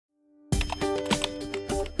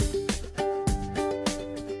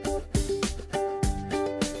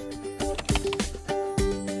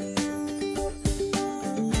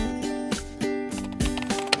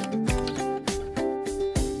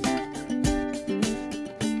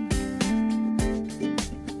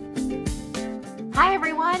Hi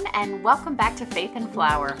everyone, and welcome back to Faith and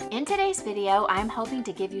Flour. In today's video, I'm hoping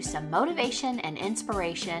to give you some motivation and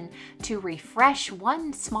inspiration to refresh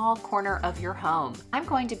one small corner of your home. I'm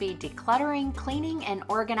going to be decluttering, cleaning, and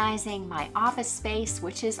organizing my office space,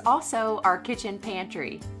 which is also our kitchen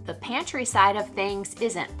pantry. The pantry side of things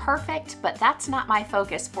isn't perfect, but that's not my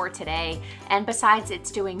focus for today. And besides,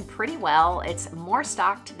 it's doing pretty well. It's more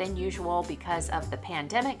stocked than usual because of the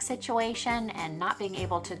pandemic situation and not being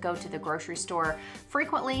able to go to the grocery store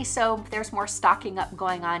frequently, so there's more stocking up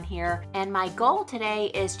going on here. And my goal today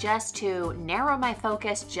is just to narrow my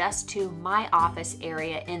focus just to my office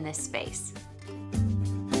area in this space.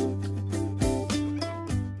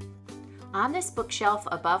 On this bookshelf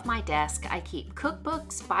above my desk, I keep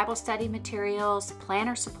cookbooks, Bible study materials,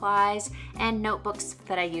 planner supplies, and notebooks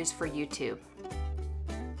that I use for YouTube.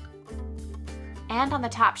 And on the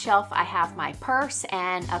top shelf, I have my purse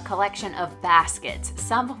and a collection of baskets,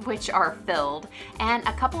 some of which are filled, and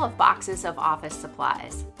a couple of boxes of office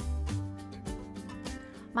supplies.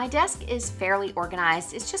 My desk is fairly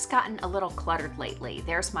organized. It's just gotten a little cluttered lately.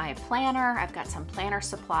 There's my planner. I've got some planner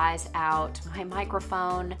supplies out, my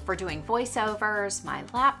microphone for doing voiceovers, my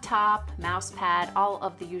laptop, mouse pad, all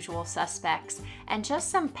of the usual suspects, and just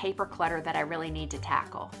some paper clutter that I really need to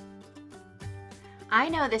tackle. I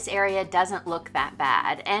know this area doesn't look that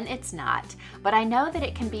bad, and it's not, but I know that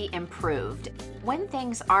it can be improved. When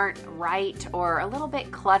things aren't right or a little bit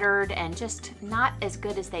cluttered and just not as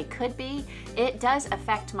good as they could be, it does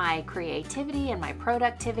affect my creativity and my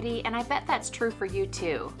productivity, and I bet that's true for you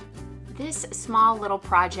too. This small little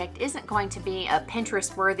project isn't going to be a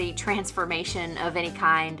Pinterest-worthy transformation of any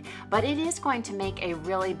kind, but it is going to make a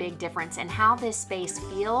really big difference in how this space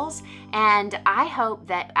feels, and I hope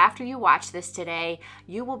that after you watch this today,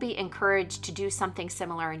 you will be encouraged to do something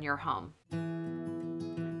similar in your home.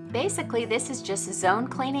 Basically, this is just zone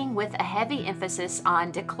cleaning with a heavy emphasis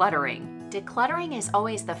on decluttering. Decluttering is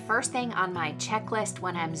always the first thing on my checklist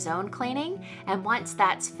when I'm zone cleaning, and once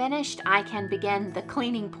that's finished, I can begin the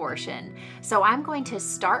cleaning portion. So I'm going to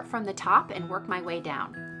start from the top and work my way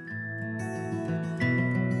down.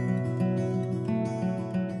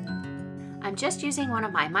 I'm just using one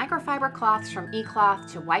of my microfiber cloths from eCloth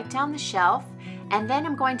to wipe down the shelf, and then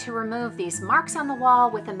I'm going to remove these marks on the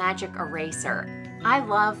wall with a magic eraser. I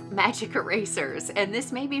love magic erasers, and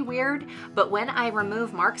this may be weird, but when I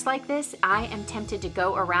remove marks like this, I am tempted to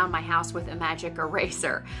go around my house with a magic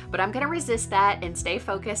eraser, but I'm going to resist that and stay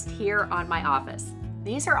focused here on my office.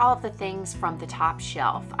 These are all of the things from the top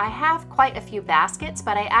shelf. I have quite a few baskets,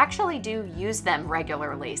 but I actually do use them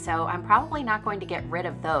regularly, so I'm probably not going to get rid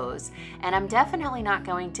of those. And I'm definitely not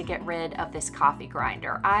going to get rid of this coffee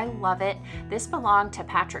grinder. I love it. This belonged to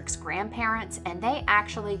Patrick's grandparents, and they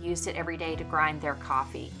actually used it every day to grind their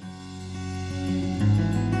coffee.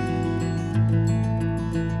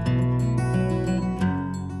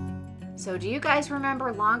 So do you guys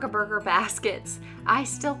remember Longaberger baskets? I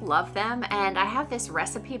still love them, and I have this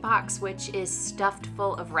recipe box which is stuffed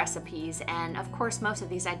full of recipes, and of course most of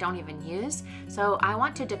these I don't even use, so I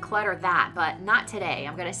want to declutter that, but not today.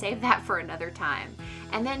 I'm going to save that for another time.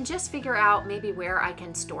 And then just figure out maybe where I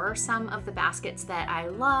can store some of the baskets that I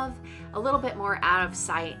love a little bit more out of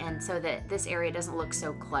sight, and so that this area doesn't look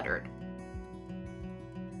so cluttered.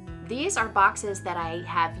 These are boxes that I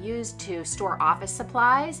have used to store office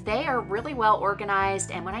supplies. They are really well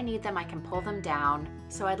organized, and when I need them, I can pull them down.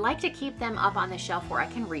 So I'd like to keep them up on the shelf where I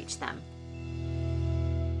can reach them.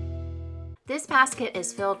 This basket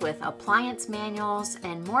is filled with appliance manuals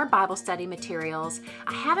and more Bible study materials.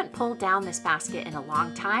 I haven't pulled down this basket in a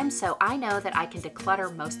long time, so I know that I can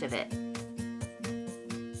declutter most of it.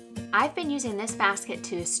 I've been using this basket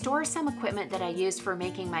to store some equipment that I use for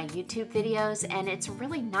making my YouTube videos, and it's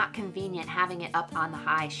really not convenient having it up on the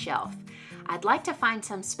high shelf. I'd like to find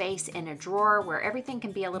some space in a drawer where everything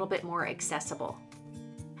can be a little bit more accessible.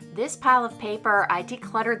 This pile of paper I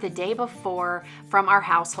decluttered the day before from our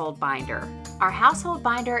household binder. Our household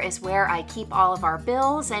binder is where I keep all of our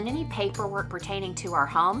bills and any paperwork pertaining to our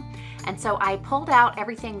home, and so I pulled out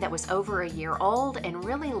everything that was over a year old and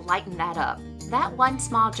really lightened that up. That one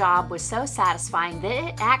small job was so satisfying that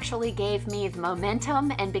it actually gave me the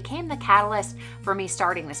momentum and became the catalyst for me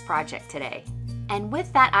starting this project today. And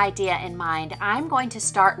with that idea in mind, I'm going to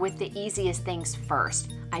start with the easiest things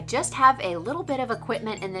first. I just have a little bit of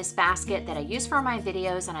equipment in this basket that I use for my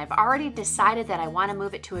videos, and I've already decided that I want to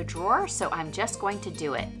move it to a drawer, so I'm just going to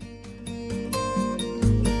do it.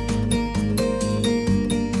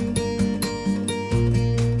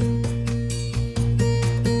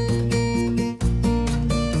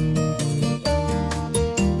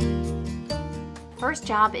 first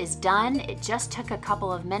job is done. It just took a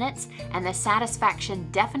couple of minutes, and the satisfaction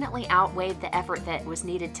definitely outweighed the effort that was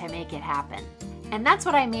needed to make it happen. And that's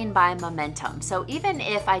what I mean by momentum. So even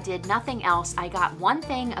if I did nothing else, I got one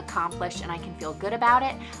thing accomplished and I can feel good about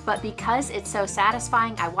it, but because it's so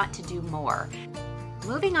satisfying, I want to do more.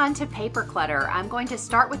 Moving on to paper clutter, I'm going to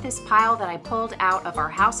start with this pile that I pulled out of our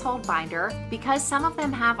household binder. Because some of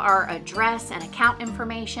them have our address and account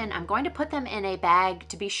information, I'm going to put them in a bag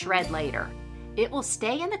to be shred later. It will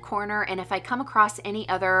stay in the corner, and if I come across any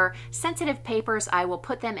other sensitive papers, I will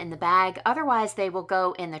put them in the bag. Otherwise, they will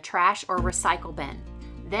go in the trash or recycle bin.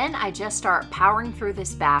 Then I just start powering through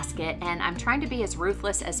this basket, and I'm trying to be as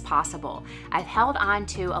ruthless as possible. I've held on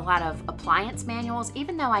to a lot of appliance manuals,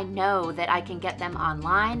 even though I know that I can get them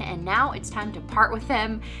online, and now it's time to part with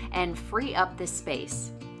them and free up this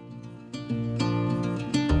space.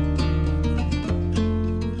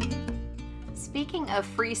 Speaking of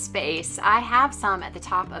free space, I have some at the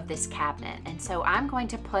top of this cabinet, and so I'm going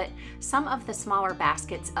to put some of the smaller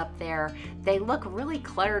baskets up there. They look really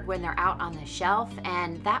cluttered when they're out on the shelf,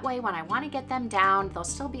 and that way when I want to get them down, they'll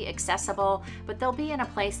still be accessible, but they'll be in a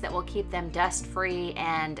place that will keep them dust-free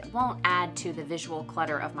and won't add to the visual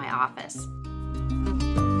clutter of my office.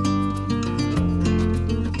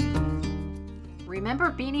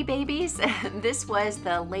 Remember Beanie Babies? This was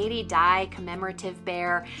the Lady Di commemorative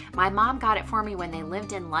bear. My mom got it for me when they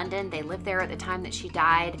lived in London. They lived there at the time that she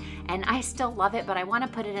died, and I still love it, but I want to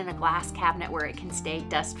put it in a glass cabinet where it can stay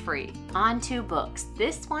dust-free. On to books.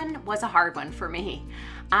 This one was a hard one for me.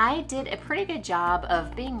 I did a pretty good job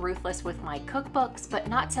of being ruthless with my cookbooks, but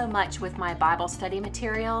not so much with my Bible study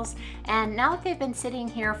materials. And now that they've been sitting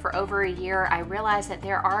here for over a year, I realize that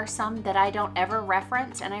there are some that I don't ever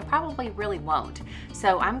reference, and I probably really won't.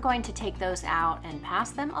 So I'm going to take those out and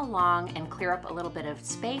pass them along and clear up a little bit of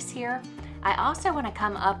space here. I also want to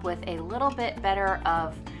come up with a little bit better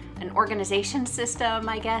of an organization system,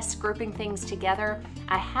 I guess, grouping things together.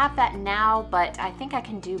 I have that now, but I think I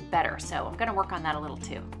can do better, so I'm going to work on that a little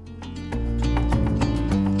too.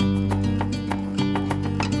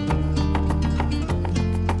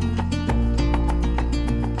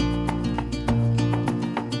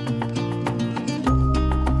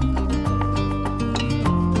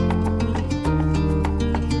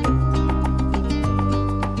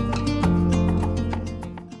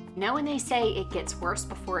 When they say it gets worse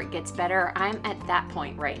before it gets better, I'm at that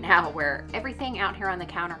point right now where everything out here on the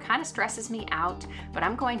counter kind of stresses me out, but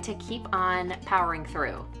I'm going to keep on powering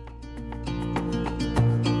through.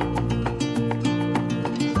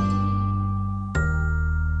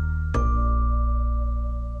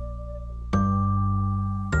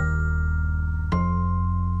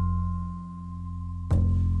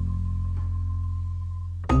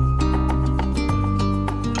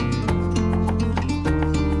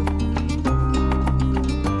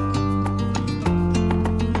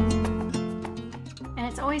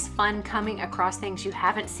 Fun coming across things you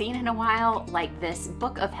haven't seen in a while, like this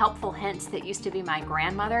book of helpful hints that used to be my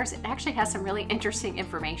grandmother's. It actually has some really interesting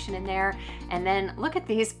information in there. And then look at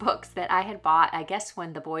these books that I had bought, I guess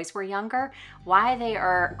when the boys were younger. Why they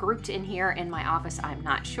are grouped in here in my office, I'm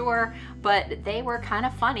not sure, but they were kind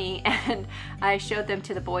of funny, and I showed them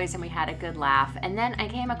to the boys and we had a good laugh. And then I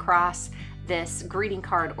came across this greeting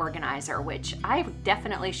card organizer, which I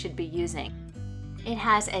definitely should be using. It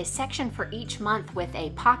has a section for each month with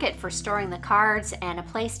a pocket for storing the cards and a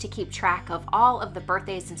place to keep track of all of the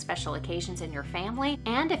birthdays and special occasions in your family.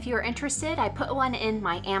 And if you're interested, I put one in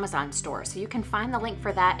my Amazon store, so you can find the link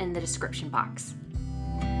for that in the description box.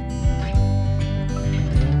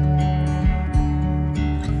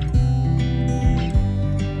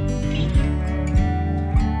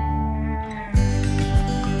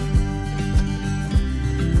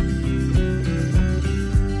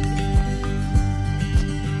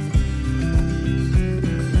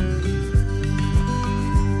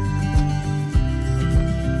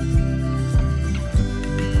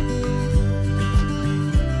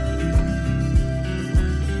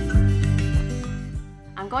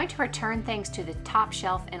 Going to return things to the top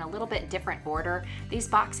shelf in a little bit different order. These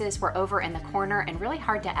boxes were over in the corner and really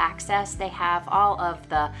hard to access. They have all of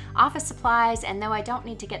the office supplies, and though I don't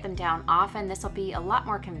need to get them down often, this will be a lot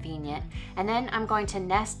more convenient. And then I'm going to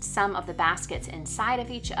nest some of the baskets inside of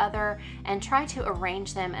each other and try to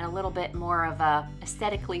arrange them in a little bit more of a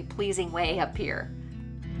aesthetically pleasing way up here.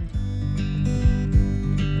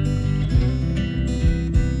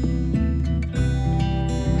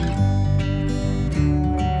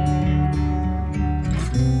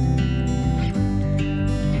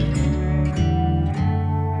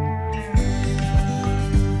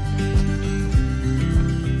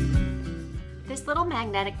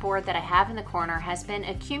 Magnetic board that I have in the corner has been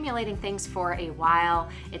accumulating things for a while.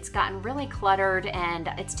 It's gotten really cluttered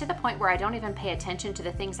and it's to the point where I don't even pay attention to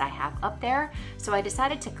the things I have up there. So I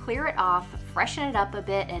decided to clear it off, freshen it up a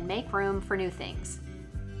bit, and make room for new things.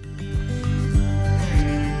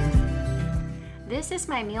 This is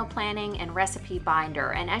my meal planning and recipe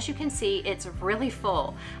binder, and as you can see, it's really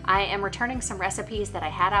full. I am returning some recipes that I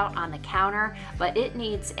had out on the counter, but it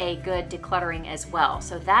needs a good decluttering as well.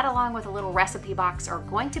 So that, along with a little recipe box, are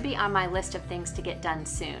going to be on my list of things to get done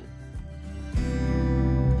soon.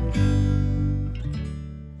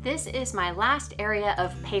 This is my last area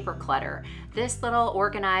of paper clutter. This little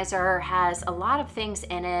organizer has a lot of things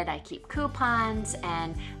in it. I keep coupons,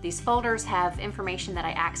 and these folders have information that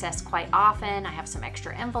I access quite often. I have some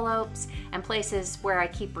extra envelopes and places where I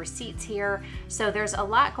keep receipts here. So there's a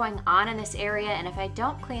lot going on in this area, and if I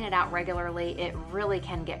don't clean it out regularly, it really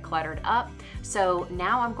can get cluttered up. So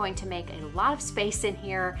now I'm going to make a lot of space in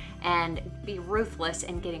here and be ruthless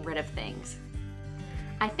in getting rid of things.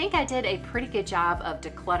 I think I did a pretty good job of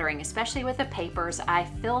decluttering, especially with the papers. I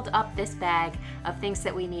filled up this bag of things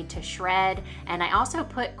that we need to shred, and I also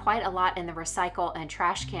put quite a lot in the recycle and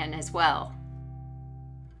trash can as well.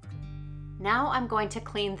 Now I'm going to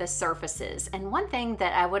clean the surfaces, and one thing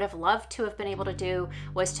that I would have loved to have been able to do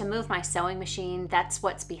was to move my sewing machine. That's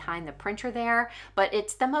what's behind the printer there, but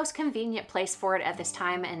it's the most convenient place for it at this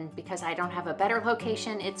time, and because I don't have a better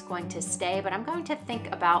location, it's going to stay, but I'm going to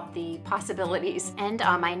think about the possibilities. And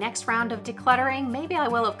on my next round of decluttering, maybe I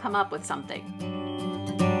will have come up with something.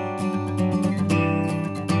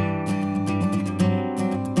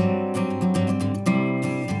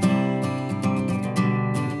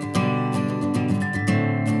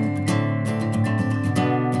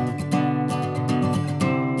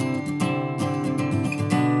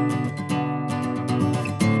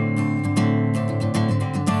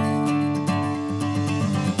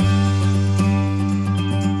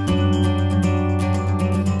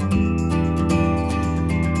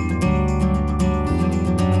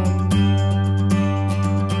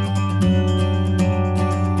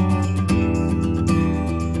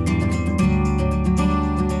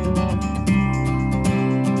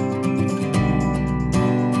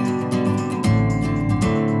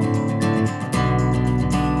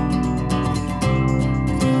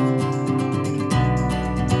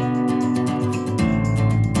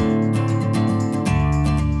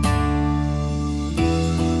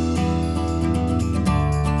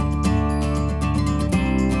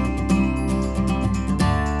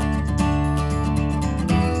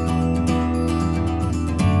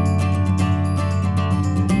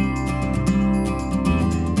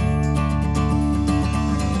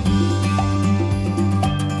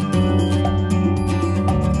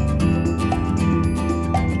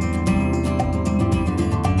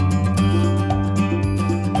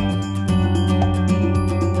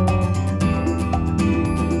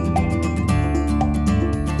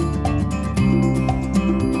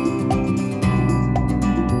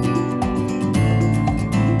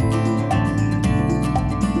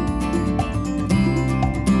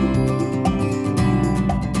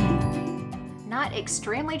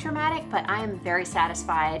 Extremely dramatic, but I am very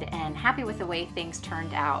satisfied and happy with the way things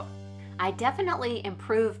turned out. I definitely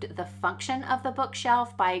improved the function of the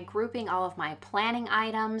bookshelf by grouping all of my planning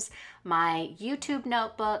items, my YouTube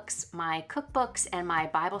notebooks, my cookbooks, and my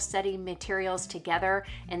Bible study materials together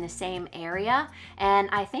in the same area. And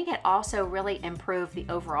I think it also really improved the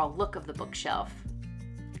overall look of the bookshelf.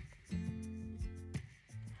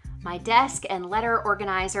 My desk and letter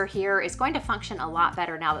organizer here is going to function a lot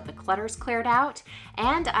better now that the clutter's cleared out,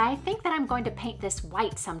 and I think that I'm going to paint this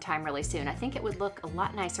white sometime really soon. I think it would look a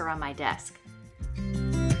lot nicer on my desk.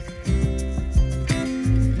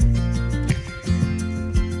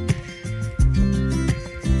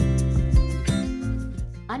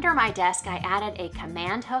 Under my desk, I added a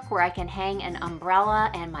command hook where I can hang an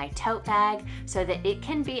umbrella and my tote bag so that it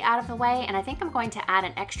can be out of the way, and I think I'm going to add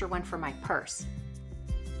an extra one for my purse.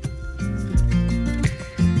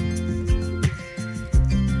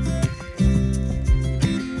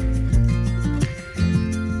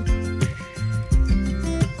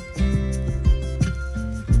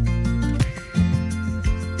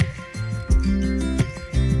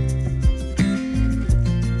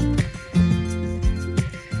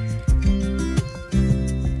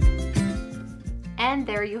 And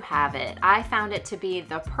there you have it. I found it to be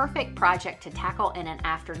the perfect project to tackle in an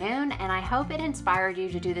afternoon, and I hope it inspired you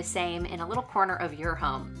to do the same in a little corner of your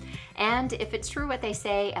home. And if it's true what they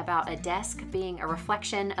say about a desk being a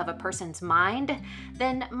reflection of a person's mind,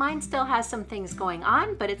 then mine still has some things going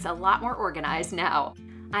on, but it's a lot more organized now.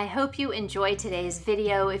 I hope you enjoyed today's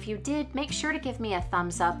video. If you did, make sure to give me a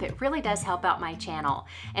thumbs up. It really does help out my channel.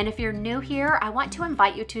 And if you're new here, I want to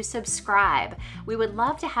invite you to subscribe. We would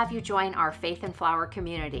love to have you join our Faith and Flour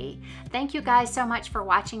community. Thank you guys so much for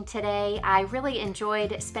watching today. I really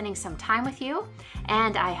enjoyed spending some time with you,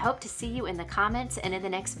 and I hope to see you in the comments and in the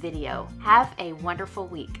next video. Have a wonderful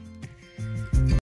week.